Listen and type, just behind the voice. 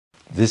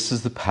This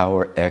is the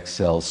Power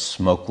XL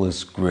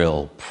Smokeless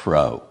Grill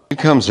Pro. It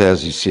comes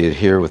as you see it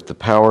here with the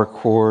power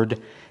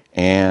cord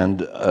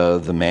and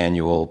the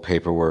manual,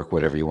 paperwork,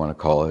 whatever you want to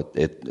call it.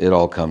 It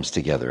all comes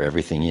together,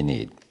 everything you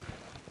need.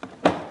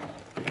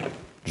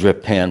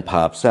 Drip pan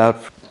pops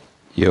out.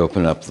 You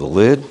open up the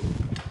lid.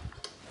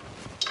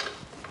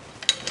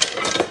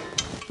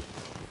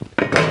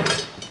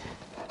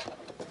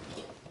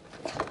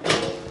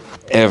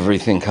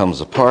 Everything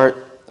comes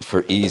apart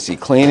for easy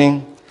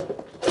cleaning.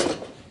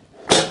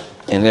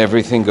 And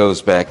everything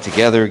goes back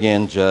together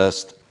again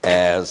just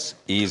as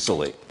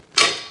easily.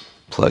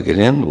 Plug it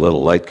in, the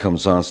little light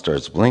comes on,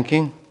 starts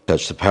blinking.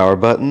 Touch the power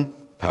button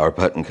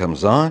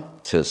comes on.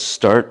 To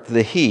start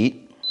the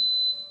heat,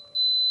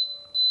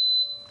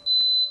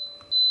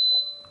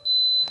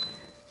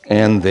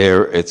 and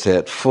there it's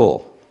at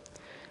full.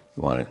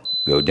 You want to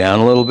go down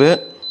a little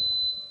bit,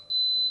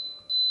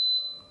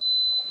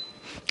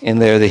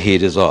 and there the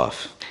heat is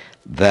off.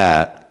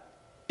 That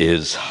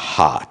is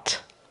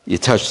hot. You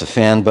touch the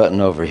fan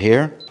button over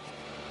here.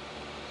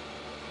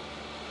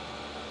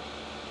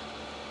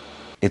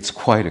 It's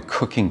quite a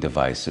cooking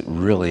device, it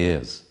really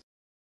is.